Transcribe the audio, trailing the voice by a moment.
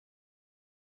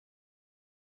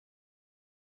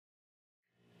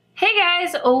Hey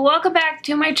guys, welcome back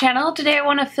to my channel. Today I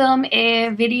want to film a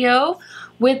video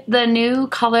with the new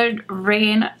colored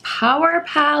RAINE Power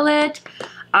Palette.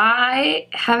 I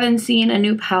haven't seen a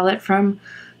new palette from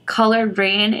colored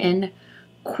RAINE in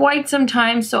quite some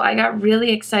time, so I got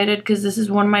really excited because this is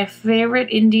one of my favorite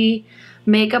indie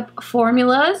makeup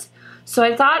formulas. So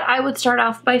I thought I would start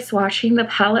off by swatching the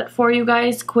palette for you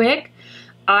guys quick.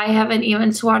 I haven't even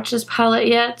swatched this palette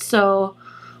yet, so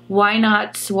why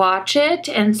not swatch it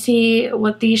and see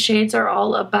what these shades are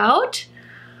all about.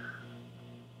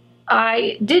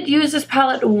 I did use this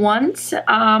palette once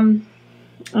and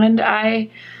I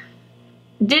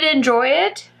did enjoy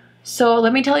it. So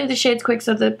let me tell you the shades quick.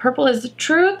 So the purple is the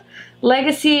Truth,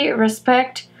 Legacy,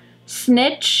 Respect,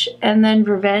 Snitch, and then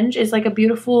Revenge is like a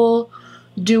beautiful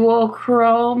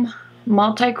duochrome,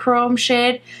 multi-chrome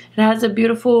shade. It has a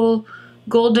beautiful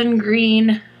golden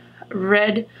green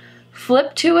red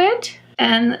flip to it.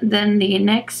 And then the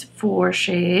next four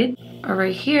shades are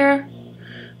right here.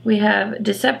 We have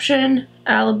Deception,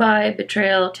 Alibi,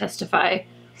 Betrayal, Testify.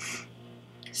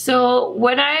 So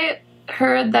when I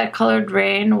heard that colored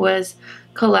RAINE was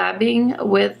collabing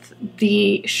with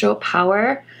the show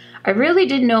Power, I really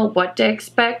didn't know what to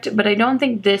expect, but I don't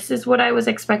think this is what I was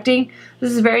expecting.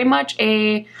 This is very much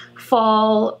a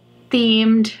fall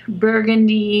themed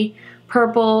burgundy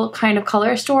purple kind of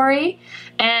color story,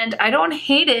 and I don't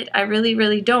hate it. I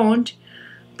really don't,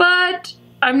 but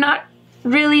I'm not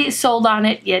really sold on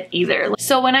it yet either.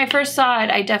 So when I first saw it,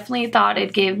 I definitely thought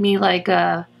it gave me like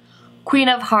a Queen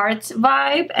of Hearts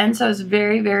vibe, and so I was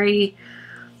very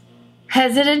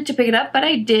hesitant to pick it up, but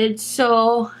I did.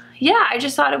 So yeah, I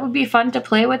just thought it would be fun to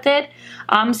play with it,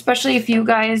 especially if you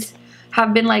guys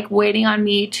have been like waiting on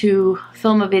me to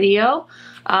film a video.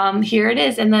 Here it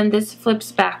is, and then this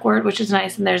flips backward, which is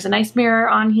nice, and there's a nice mirror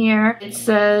on here. It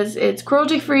says it's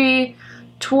cruelty-free,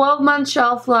 12-month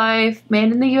shelf life,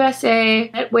 made in the USA.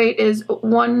 Net weight is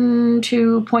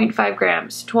 2.5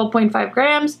 grams, 12.5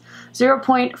 grams,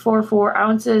 0.44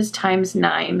 ounces times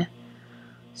 9.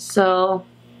 So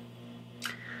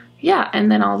yeah,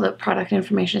 and then all the product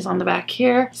information is on the back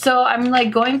here. So I'm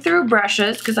like going through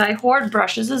brushes because I hoard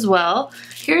brushes as well.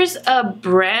 Here's a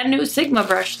brand new Sigma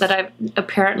brush that I've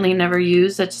apparently never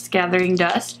used that's just gathering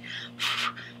dust.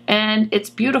 And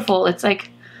it's beautiful. It's like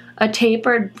a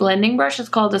tapered blending brush. It's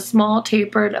called a Small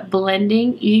Tapered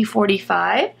Blending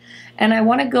E45. And I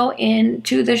want to go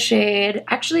into the shade.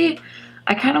 Actually,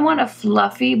 I kind of want a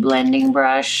fluffy blending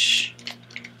brush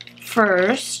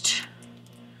first.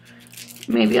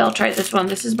 Maybe I'll try this one.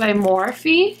 This is by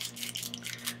Morphe.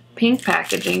 Pink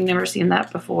packaging, never seen that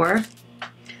before.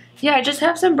 Yeah, I just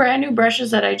have some brand new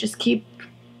brushes that I just keep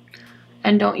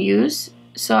and don't use.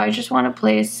 So I just want to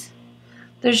place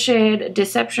the shade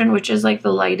Deception, which is like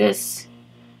the lightest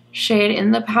shade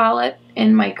in the palette,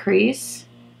 in my crease,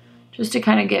 just to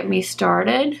kind of get me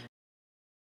started.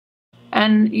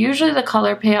 And usually the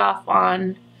color payoff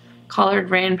on colored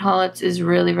RAINE palettes is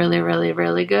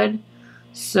really good.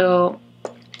 So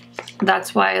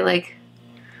that's why I like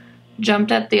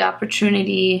jumped at the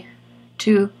opportunity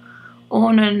to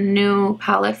own a new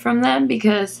palette from them,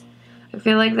 because I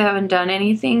feel like they haven't done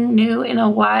anything new in a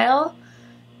while.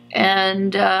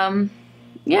 And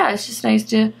yeah, it's just nice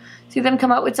to see them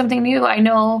come out with something new. I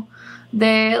know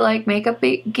they, like Makeup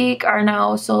Geek, are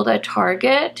now sold at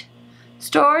Target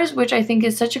stores, which I think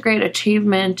is such a great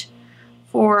achievement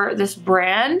for this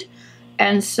brand.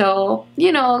 And so,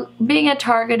 you know, being at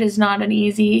Target is not an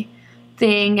easy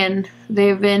thing, and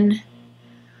they've been,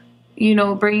 you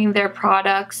know, bringing their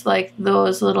products, like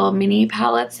those little mini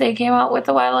palettes they came out with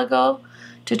a while ago,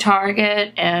 to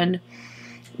Target, and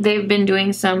they've been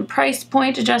doing some price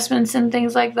point adjustments and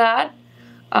things like that.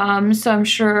 So I'm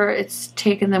sure it's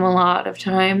taken them a lot of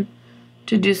time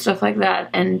to do stuff like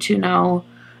that, and to now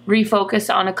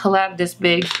refocus on a collab this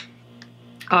big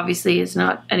obviously is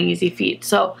not an easy feat.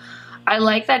 So I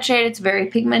like that shade. It's very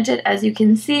pigmented, as you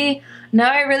can see.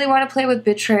 Now I really want to play with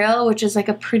Betrayal, which is like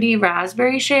a pretty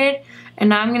raspberry shade. And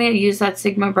now I'm going to use that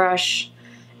Sigma brush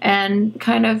and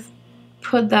kind of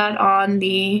put that on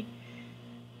the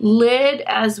lid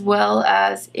as well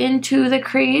as into the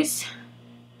crease.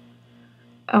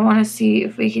 I want to see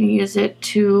if we can use it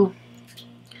to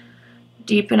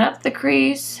deepen up the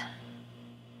crease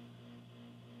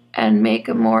and make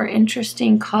a more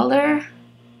interesting color.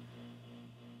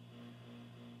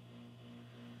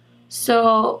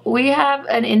 So we have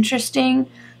an interesting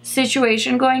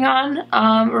situation going on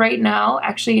right now.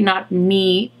 Actually, not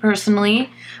me personally,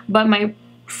 but my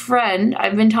friend,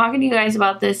 I've been talking to you guys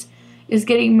about this, is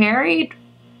getting married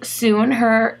soon.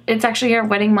 It's actually her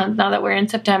wedding month now that we're in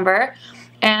September.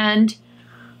 And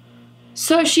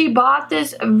So she bought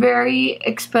this very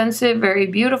expensive, very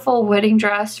beautiful wedding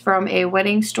dress from a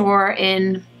wedding store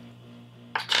in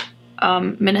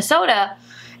Minnesota,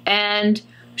 and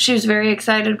she was very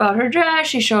excited about her dress.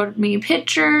 She showed me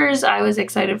pictures. I was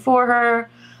excited for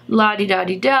her,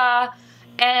 la-di-da-di-da.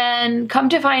 And come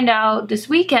to find out, this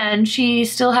weekend she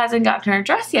still hasn't gotten her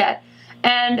dress yet,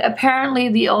 and apparently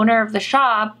the owner of the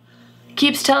shop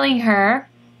keeps telling her,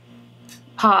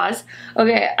 pause,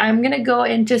 okay, I'm gonna go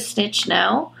into Snitch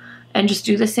now and just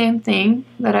do the same thing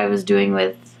that I was doing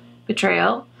with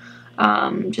Betrayal,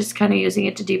 just kind of using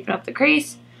it to deepen up the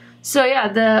crease. So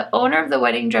yeah, the owner of the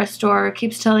wedding dress store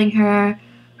keeps telling her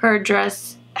her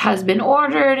dress has been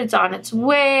ordered, it's on its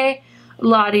way,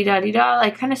 la-di-da-di-da,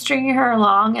 like kind of stringing her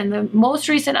along. And the most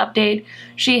recent update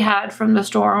she had from the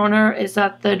store owner is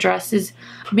that the dress is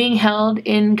being held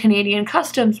in Canadian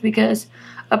customs because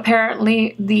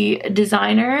apparently the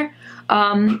designer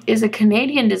is a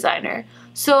Canadian designer.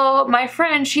 So my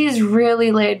friend, she's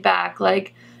really laid back,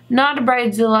 like not a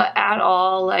bridezilla at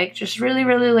all, like just really,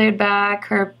 really laid back.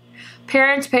 Her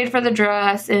parents paid for the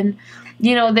dress, and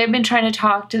you know, they've been trying to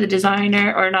talk to the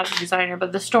designer, or not the designer,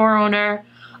 but the store owner,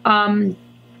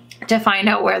 to find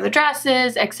out where the dress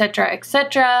is, etc.,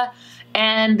 etc.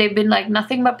 And they've been like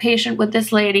nothing but patient with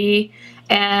this lady,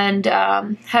 and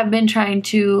have been trying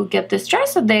to get this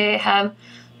dress that they have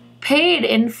paid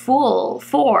in full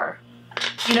for.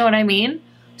 You know what I mean?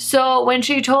 So when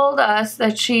she told us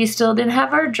that she still didn't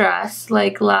have her dress,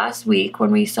 like last week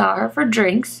when we saw her for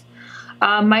drinks,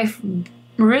 my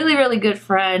really, really good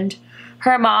friend,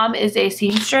 her mom is a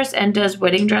seamstress and does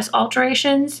wedding dress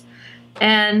alterations.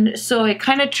 And so it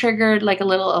kind of triggered like a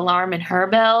little alarm in her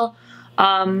bell,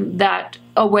 that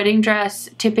a wedding dress,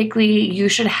 typically you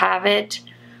should have it,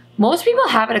 most people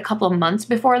have it a couple of months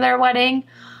before their wedding.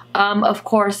 Of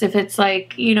course, if it's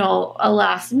like, you know, a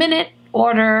last minute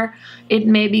order, it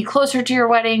may be closer to your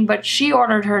wedding, but she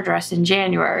ordered her dress in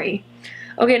January.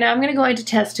 Okay, now I'm going to go into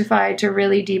Testify to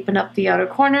really deepen up the outer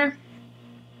corner.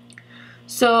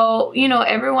 So, you know,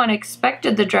 everyone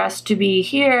expected the dress to be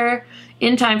here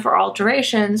in time for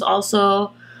alterations.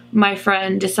 Also, my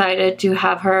friend decided to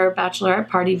have her bachelorette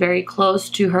party very close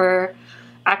to her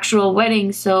actual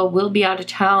wedding, so we'll be out of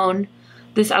town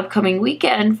this upcoming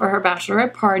weekend for her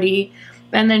bachelorette party,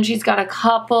 and then she's got a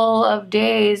couple of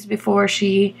days before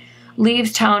she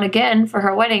leaves town again for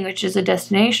her wedding, which is a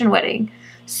destination wedding.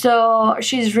 So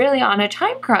she's really on a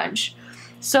time crunch.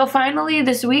 So finally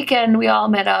this weekend we all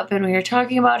met up and we were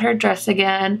talking about her dress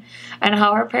again, and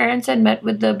how her parents had met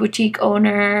with the boutique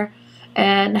owner,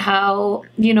 and how,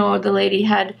 you know, the lady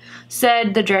had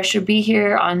said the dress should be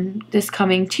here on this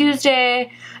coming Tuesday,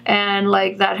 and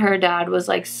like that her dad was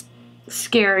like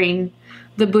scaring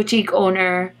the boutique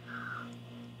owner,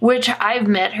 which I've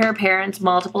met her parents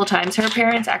multiple times. Her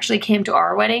parents actually came to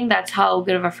our wedding. That's how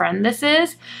good of a friend this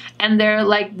is. And they're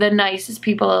like the nicest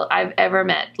people I've ever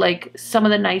met. Like some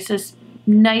of the nicest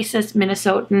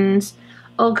Minnesotans.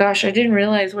 Oh gosh, I didn't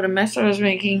realize what a mess I was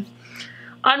making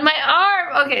on my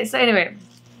arm. Okay, so anyway,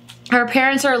 her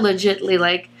parents are legitly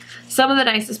like some of the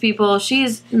nicest people.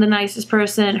 She's the nicest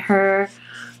person. Her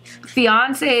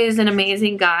fiance is an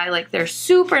amazing guy. Like they're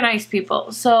super nice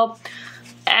people. So,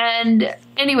 and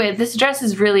anyway, this dress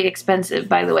is really expensive,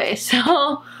 by the way.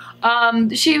 So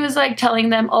she was like telling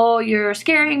them, oh, you're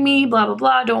scaring me, blah, blah,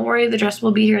 blah. Don't worry, the dress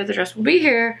will be here. The dress will be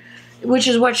here, which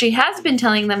is what she has been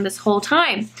telling them this whole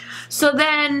time. So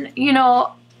then, you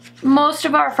know, most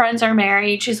of our friends are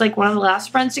married. She's like one of the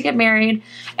last friends to get married.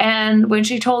 And when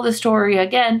she told the story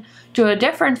again to a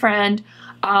different friend,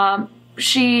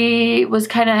 she was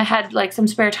kind of had like some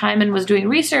spare time and was doing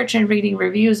research and reading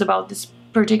reviews about this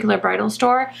particular bridal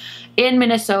store in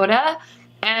Minnesota.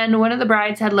 And one of the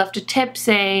brides had left a tip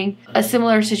saying a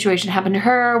similar situation happened to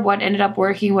her. What ended up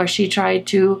working was she tried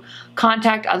to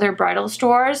contact other bridal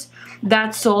stores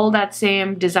that sold that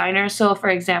same designer. So for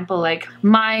example, like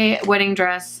my wedding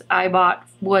dress I bought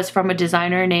was from a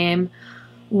designer named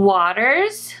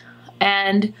Waters.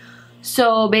 And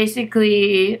so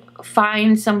basically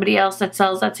find somebody else that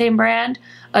sells that same brand,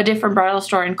 a different bridal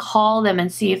store, and call them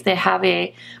and see if they have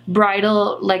a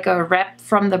bridal, like a rep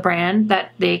from the brand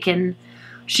that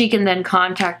she can then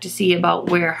contact to see about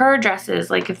where her dress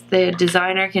is, like if the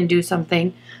designer can do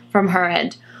something from her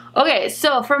end. Okay,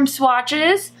 so from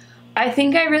swatches, I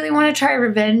think I really want to try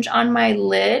Revenge on my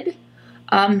lid.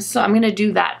 So I'm going to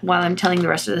do that while I'm telling the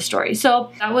rest of the story.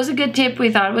 So that was a good tip. We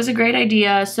thought it was a great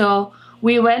idea. So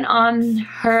we went on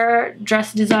her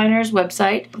dress designer's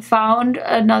website, found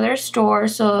another store.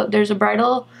 So there's a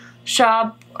bridal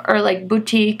shop or like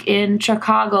boutique in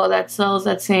Chicago that sells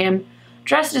that same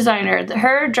dress designer.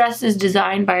 Her dress is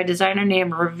designed by a designer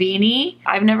named RAINE.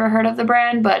 I've never heard of the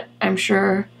brand, but I'm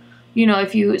sure, you know,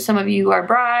 if some of you are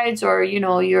brides, or, you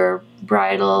know, you're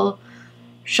bridal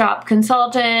shop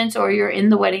consultants, or you're in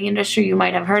the wedding industry, you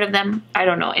might have heard of them. I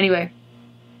don't know. Anyway,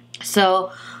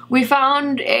 so we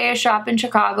found a shop in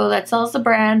Chicago that sells the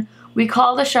brand. We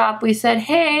called the shop. We said,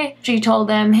 hey, she told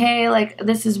them, hey, like,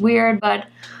 this is weird, but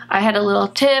I had a little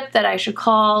tip that I should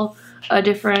call a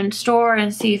different store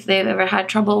and see if they've ever had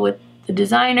trouble with the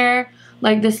designer,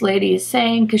 like this lady is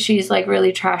saying, because she's like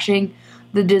really trashing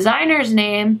the designer's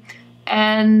name.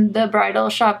 And the bridal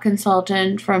shop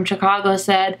consultant from Chicago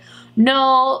said,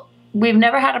 no, we've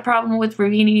never had a problem with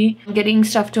RAINE getting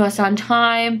stuff to us on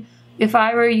time. If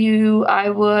I were you, I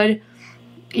would,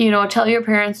 you know, tell your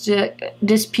parents to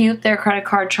dispute their credit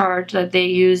card charge that they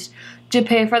used to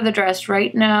pay for the dress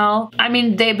right now. I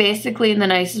mean, they basically, in the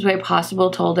nicest way possible,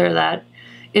 told her that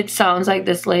it sounds like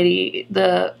this lady,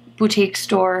 the boutique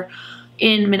store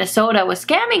in Minnesota, was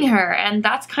scamming her. And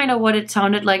that's kind of what it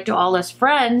sounded like to all us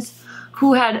friends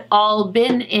who had all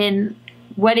been in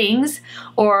weddings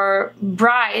or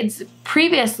brides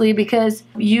previously, because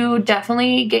you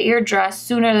definitely get your dress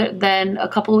sooner than a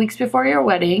couple of weeks before your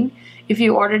wedding if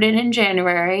you ordered it in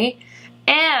January.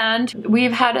 And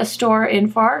we've had a store in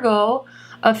Fargo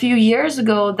a few years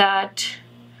ago that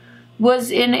was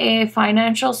in a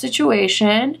financial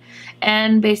situation,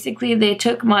 and basically they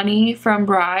took money from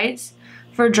brides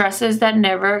for dresses that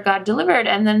never got delivered,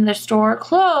 and then the store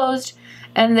closed,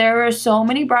 and there were so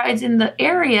many brides in the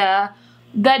area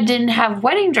that didn't have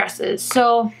wedding dresses.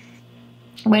 So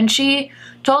when she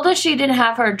told us she didn't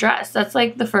have her dress, that's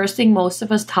like the first thing most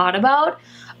of us thought about.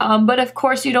 But of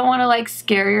course you don't want to like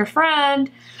scare your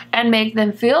friend and make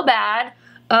them feel bad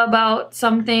about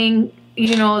something,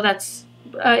 you know, that's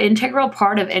an integral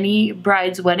part of any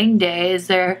bride's wedding day is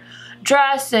their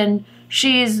dress. And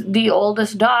she's the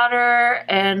oldest daughter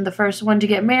and the first one to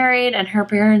get married, and her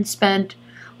parents spent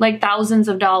like thousands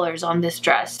of dollars on this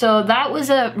dress. So that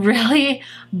was a really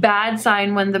bad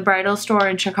sign when the bridal store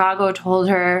in Chicago told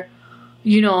her,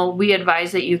 you know, we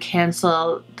advise that you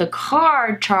cancel the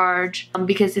card charge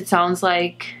because it sounds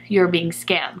like you're being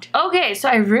scammed. Okay, so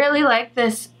I really like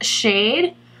this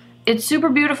shade. It's super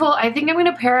beautiful. I think I'm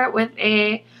gonna pair it with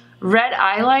a red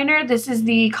eyeliner. This is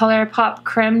the ColourPop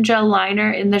Creme Gel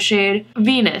Liner in the shade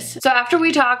Venus. So after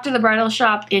we talked to the bridal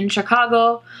shop in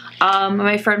Chicago,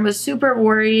 my friend was super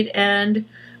worried, and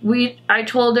I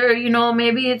told her, you know,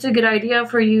 maybe it's a good idea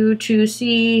for you to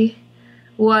see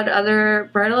what other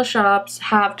bridal shops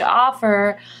have to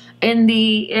offer in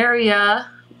the area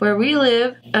where we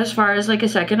live, as far as like a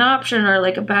second option or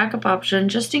like a backup option,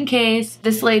 just in case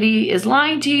this lady is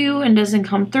lying to you and doesn't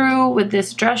come through with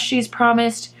this dress she's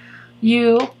promised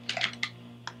you.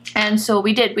 And so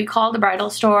we did. We called the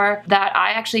bridal store that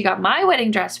I actually got my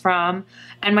wedding dress from,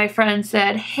 and my friend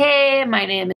said, hey, my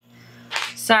name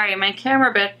is... Sorry, my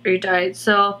camera battery died.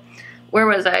 So where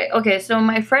was I? Okay, so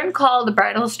my friend called the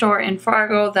bridal store in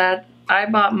Fargo that I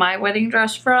bought my wedding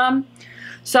dress from.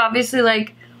 So obviously,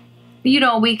 like, you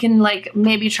know, we can like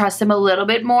maybe trust them a little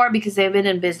bit more because they've been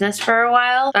in business for a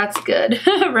while. That's good,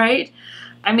 right?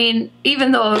 I mean,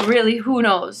 even though really, who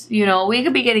knows? You know, we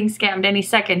could be getting scammed any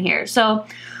second here. So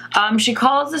she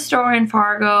calls the store in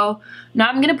Fargo. Now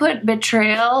I'm gonna put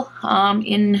Betrayal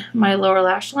in my lower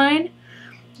lash line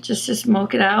just to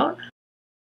smoke it out.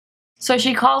 So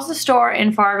she calls the store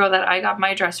in Fargo that I got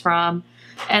my dress from,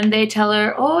 and they tell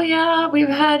her, oh yeah, we've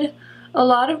had a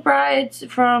lot of brides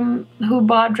who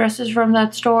bought dresses from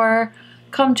that store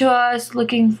come to us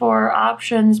looking for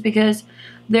options because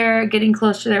they're getting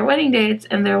close to their wedding dates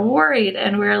and they're worried.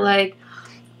 And we're like,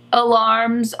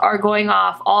 alarms are going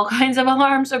off. All kinds of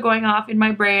alarms are going off in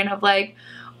my brain of like,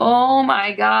 oh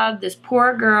my God, this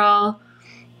poor girl,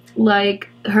 like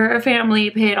her family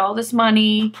paid all this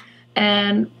money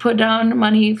and put down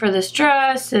money for this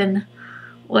dress, and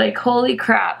like, holy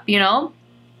crap, you know?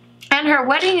 And her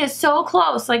wedding is so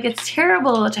close. Like, it's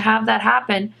terrible to have that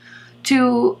happen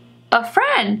to a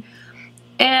friend.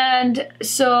 And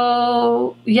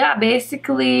so, yeah,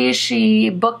 basically she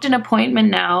booked an appointment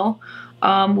now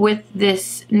with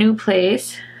this new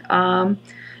place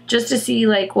just to see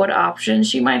like what options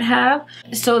she might have.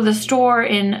 So the store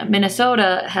in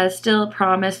Minnesota has still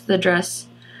promised the dress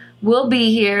will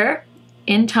be here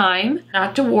in time,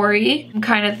 not to worry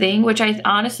kind of thing, which I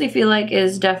honestly feel like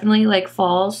is definitely like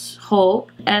false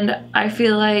hope. And I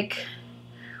feel like,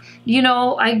 you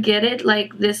know, I get it,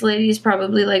 like this lady's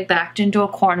probably like backed into a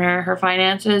corner, her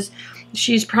finances,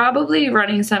 she's probably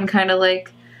running some kind of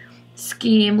like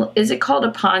scheme. Is it called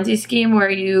a Ponzi scheme, where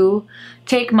you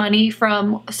take money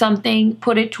from something,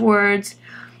 put it towards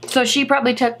So she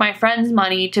probably took my friend's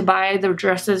money to buy the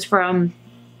dresses from,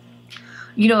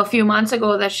 you know, a few months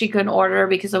ago that she couldn't order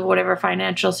because of whatever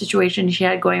financial situation she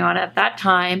had going on at that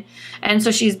time. And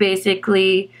so she's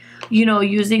basically, you know,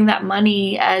 using that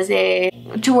money as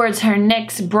towards her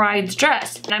next bride's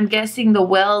dress. And I'm guessing the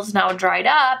well's now dried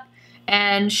up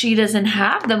and she doesn't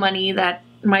have the money that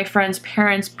my friend's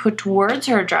parents put towards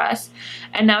her dress,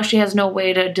 and now she has no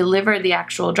way to deliver the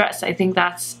actual dress. I think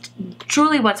that's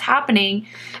truly what's happening,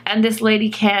 and this lady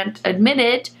can't admit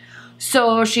it,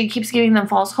 so she keeps giving them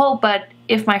false hope. But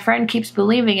if my friend keeps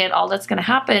believing it, all that's going to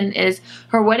happen is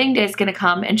her wedding day is going to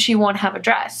come and she won't have a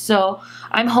dress. So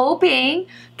I'm hoping,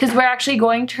 because we're actually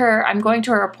I'm going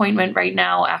to her appointment right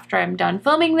now after I'm done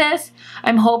filming this.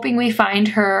 I'm hoping we find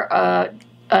her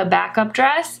a backup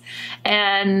dress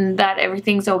and that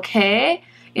everything's okay,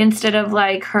 instead of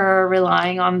like her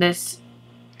relying on this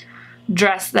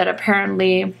dress that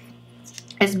apparently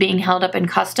is being held up in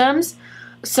customs.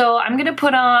 So I'm gonna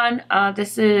put on,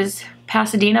 this is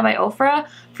Pasadena by Ofra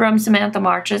from Samantha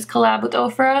March's collab with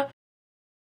Ofra.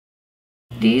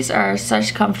 These are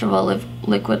such comfortable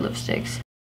liquid lipsticks,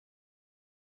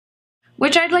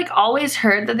 which I'd like always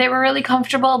heard that they were really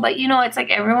comfortable, but you know, it's like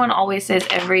everyone always says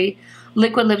every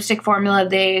liquid lipstick formula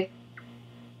they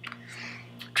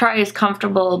try is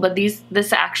comfortable, but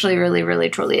this actually really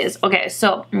truly is. Okay,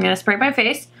 so I'm gonna spray my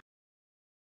face.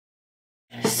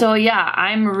 So yeah,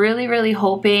 I'm really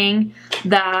hoping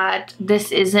that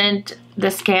this isn't the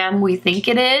scam we think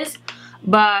it is,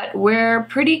 but we're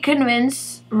pretty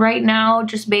convinced right now,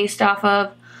 just based off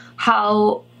of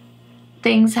how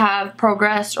things have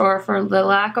progressed, or for the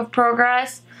lack of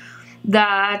progress,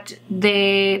 that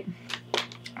they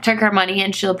took her money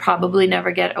and she'll probably never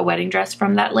get a wedding dress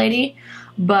from that lady.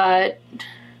 But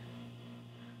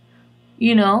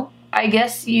you know, I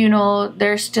guess, you know,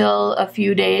 there's still a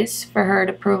few days for her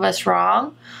to prove us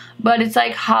wrong, but it's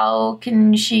like, how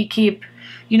can she keep,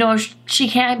 you know, she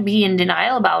can't be in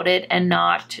denial about it and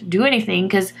not do anything,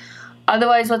 because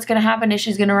otherwise what's going to happen is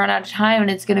she's going to run out of time,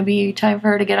 and it's going to be time for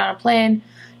her to get on a plane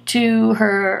to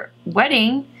her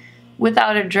wedding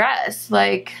without a dress.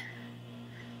 Like,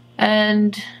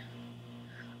 and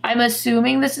I'm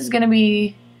assuming this is going to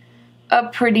be a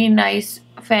pretty nice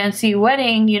fancy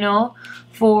wedding, you know,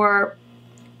 for,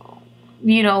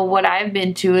 you know, what I've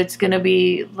been to. It's going to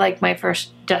be like my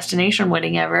first destination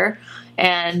wedding ever,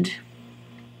 and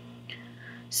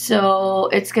so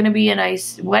it's going to be a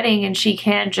nice wedding, and she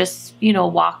can't just, you know,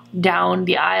 walk down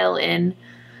the aisle in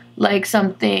like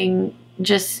something,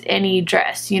 just any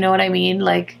dress, you know what I mean?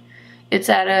 Like, it's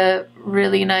at a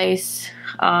really nice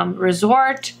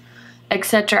resort,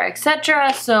 etc,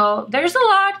 etc. So there's a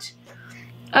lot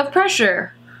of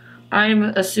pressure, I'm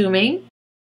assuming,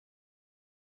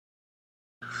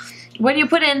 when you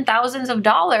put in thousands of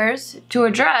dollars to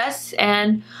a dress.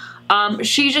 And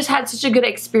she just had such a good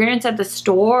experience at the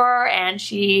store, and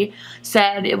she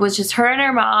said it was just her and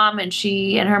her mom, and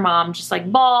she and her mom just like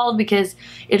bawled because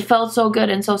it felt so good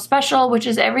and so special, which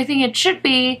is everything it should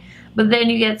be. But then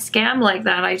you get scammed like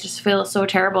that. I just feel so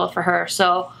terrible for her.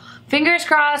 So fingers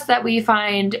crossed that we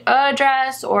find a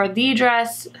dress, or the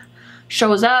dress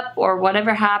shows up, or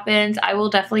whatever happens. I will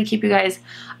definitely keep you guys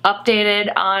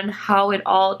updated on how it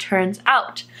all turns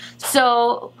out.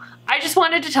 So I just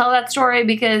wanted to tell that story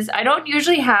because I don't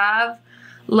usually have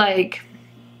like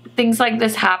things like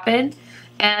this happen,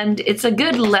 and it's a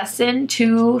good lesson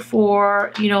too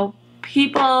for, you know,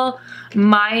 people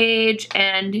my age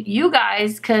and you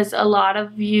guys, because a lot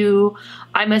of you,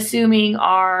 I'm assuming,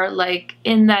 are like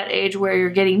in that age where you're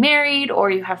getting married, or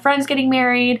you have friends getting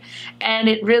married. And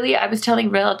it really, I was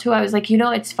telling Rail too, I was like, you know,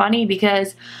 it's funny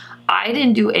because I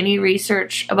didn't do any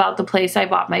research about the place I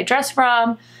bought my dress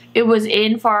from. It was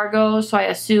in Fargo, so I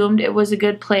assumed it was a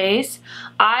good place.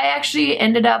 I actually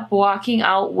ended up walking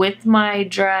out with my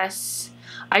dress.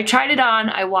 I tried it on,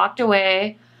 I walked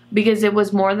away because it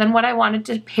was more than what I wanted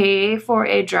to pay for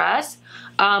a dress.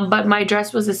 But my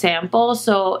dress was a sample,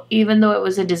 so even though it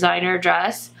was a designer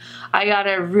dress, I got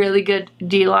a really good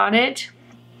deal on it.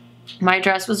 My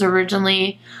dress was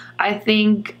originally, I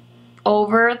think,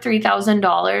 over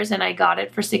 $3,000, and I got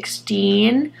it for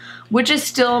 $16,000, which is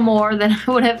still more than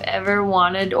I would have ever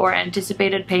wanted or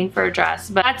anticipated paying for a dress.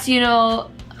 But that's, you know,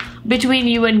 between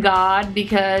you and God,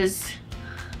 because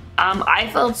I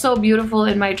felt so beautiful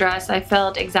in my dress. I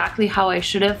felt exactly how I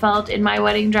should have felt in my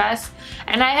wedding dress.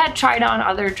 And I had tried on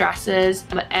other dresses,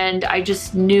 and I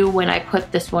just knew when I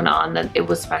put this one on that it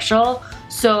was special.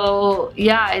 So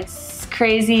yeah, it's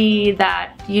crazy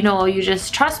that, you know, you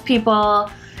just trust people,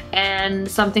 and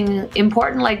something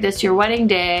important like this, your wedding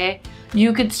day,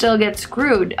 you could still get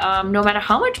screwed no matter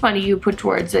how much money you put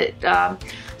towards it.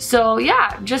 So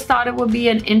yeah, just thought it would be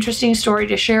an interesting story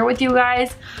to share with you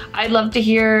guys. I'd love to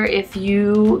hear if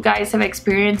you guys have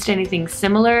experienced anything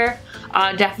similar.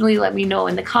 Definitely let me know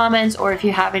in the comments, or if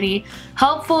you have any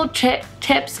helpful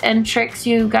tips and tricks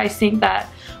you guys think that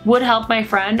would help my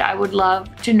friend. I would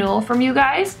love to know from you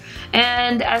guys.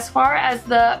 And as far as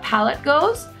the palette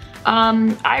goes,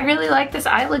 I really like this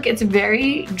eye look. It's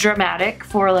very dramatic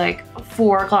for like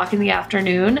 4 o'clock in the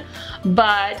afternoon,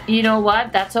 but you know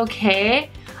what? That's okay.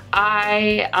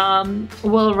 I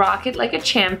will rock it like a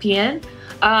champion.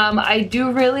 I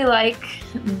do really like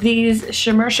these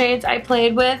shimmer shades I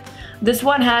played with. This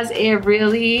one has a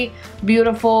really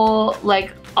beautiful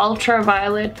like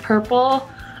ultraviolet purple,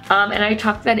 and I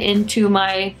tucked that into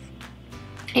my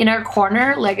inner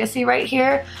corner legacy right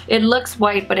here. It looks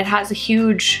white, but it has a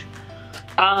huge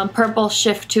purple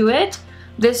shift to it.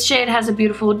 This shade has a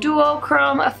beautiful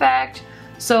duochrome effect,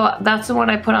 so that's the one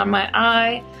I put on my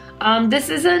eye. This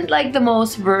isn't like the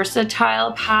most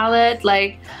versatile palette.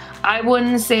 Like, I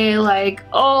wouldn't say like,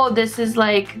 oh, this is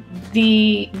like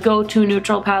the go-to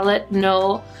neutral palette.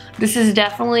 No, this is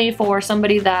definitely for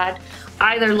somebody that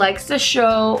either likes the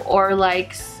show or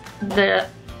likes the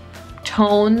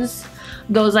tones,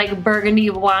 those like burgundy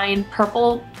wine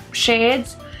purple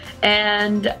shades.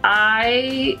 And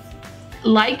I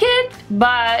like it,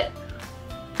 but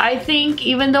I think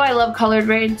even though I love colored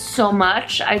RAINE so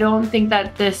much, I don't think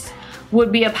that this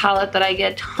would be a palette that I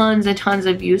get tons and tons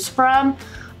of use from.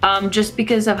 Just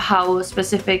because of how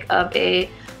specific of a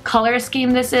color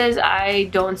scheme this is, I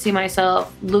don't see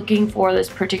myself looking for this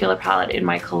particular palette in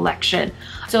my collection.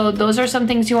 So those are some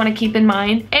things you want to keep in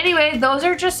mind. Anyway, those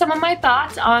are just some of my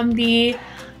thoughts on the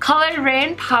Colored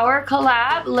RAINE Power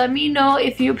Collab. Let me know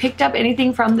if you picked up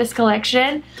anything from this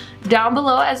collection down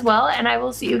below as well, and I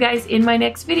will see you guys in my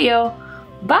next video.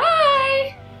 Bye!